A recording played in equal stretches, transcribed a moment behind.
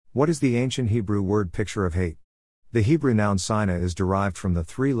What is the ancient Hebrew word picture of hate? The Hebrew noun sinah is derived from the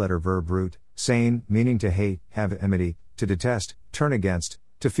three-letter verb root, sein, meaning to hate, have enmity, to detest, turn against,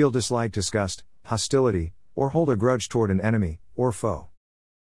 to feel dislike, disgust, hostility, or hold a grudge toward an enemy, or foe.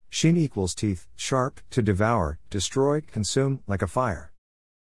 Shin equals teeth, sharp, to devour, destroy, consume, like a fire.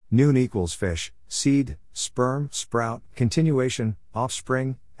 Nun equals fish, seed, sperm, sprout, continuation,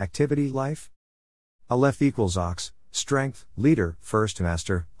 offspring, activity, life. Aleph equals ox, strength, leader, first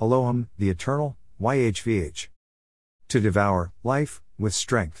master, Elohim, the eternal, YHVH. To devour, life, with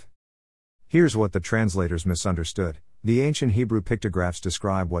strength. Here's what the translators misunderstood. The ancient Hebrew pictographs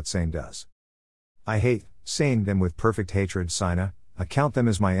describe what sein does. I hate, sein, them with perfect hatred, sinah, account them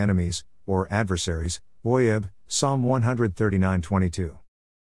as my enemies, or adversaries, oyeb, Psalm 139:22.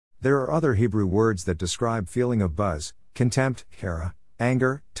 There are other Hebrew words that describe feeling of buzz, contempt, kara,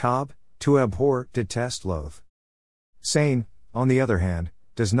 anger, tab, to abhor, detest, loathe. Sein, on the other hand,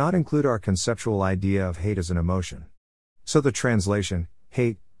 does not include our conceptual idea of hate as an emotion. So the translation,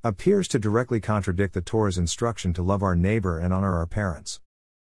 hate, appears to directly contradict the Torah's instruction to love our neighbor and honor our parents.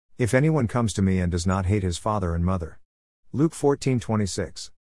 If anyone comes to me and does not hate his father and mother. Luke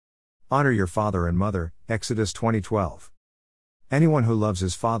 14:26. Honor your father and mother, Exodus 20:12. Anyone who loves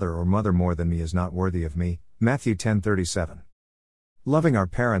his father or mother more than me is not worthy of me, Matthew 10:37. Loving our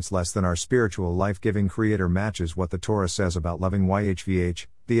parents less than our spiritual life-giving Creator matches what the Torah says about loving YHVH,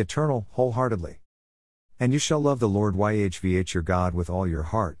 the Eternal, wholeheartedly. And you shall love the Lord YHVH your God with all your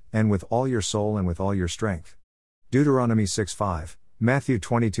heart, and with all your soul and with all your strength. Deuteronomy 6:5, Matthew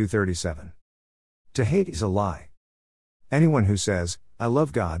 22:37. To hate is a lie. Anyone who says, I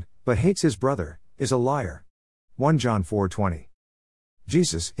love God, but hates his brother, is a liar. 1 John 4:20.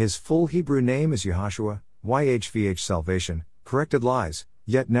 Jesus, his full Hebrew name is Yahashua, YHVH salvation, corrected lies,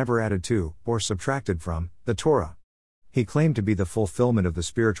 yet never added to, or subtracted from, the Torah. He claimed to be the fulfillment of the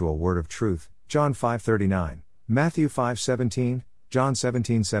spiritual word of truth, John 5:39, Matthew 5:17, John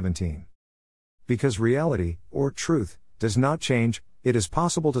 17:17. Because reality, or truth, does not change, it is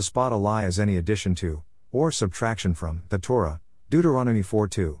possible to spot a lie as any addition to, or subtraction from, the Torah, Deuteronomy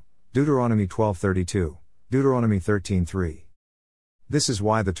 4:2, Deuteronomy 12:32, Deuteronomy 13:3. This is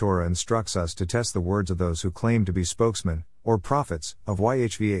why the Torah instructs us to test the words of those who claim to be spokesmen, or prophets, of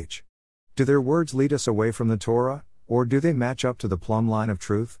YHVH. Do their words lead us away from the Torah, or do they match up to the plumb line of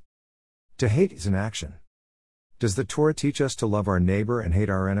truth? To hate is an action. Does the Torah teach us to love our neighbor and hate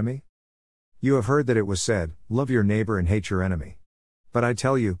our enemy? You have heard that it was said, love your neighbor and hate your enemy. But I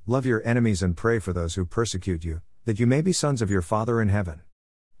tell you, love your enemies and pray for those who persecute you, that you may be sons of your Father in heaven.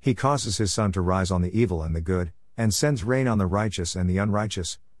 He causes his sun to rise on the evil and the good, and sends rain on the righteous and the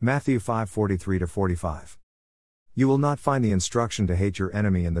unrighteous, Matthew 5:43-45. You will not find the instruction to hate your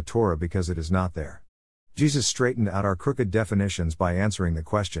enemy in the Torah because it is not there. Jesus straightened out our crooked definitions by answering the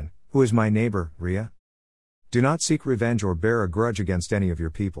question, who is my neighbor, Ria? Do not seek revenge or bear a grudge against any of your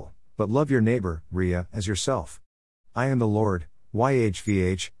people, but love your neighbor, Ria, as yourself. I am the Lord,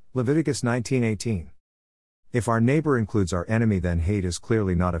 YHVH, Leviticus 19:18. If our neighbor includes our enemy, then hate is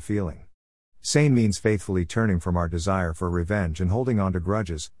clearly not a feeling. Sein means faithfully turning from our desire for revenge and holding on to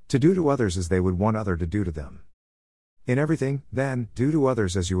grudges, to do to others as they would want other to do to them. In everything, then, do to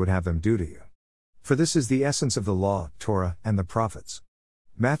others as you would have them do to you. For this is the essence of the law, Torah, and the prophets.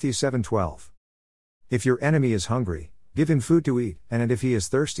 Matthew 7:12. If your enemy is hungry, give him food to eat, and if he is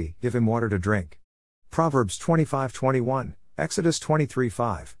thirsty, give him water to drink. Proverbs 25:21, Exodus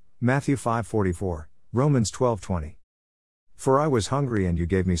 23:5, Matthew 5:44, Romans 12:20. For I was hungry and you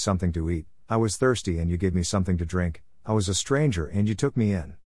gave me something to eat, I was thirsty and you gave me something to drink, I was a stranger and you took me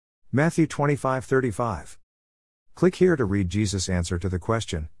in. Matthew 25:35. Click here to read Jesus' answer to the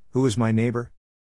question, who is my neighbor?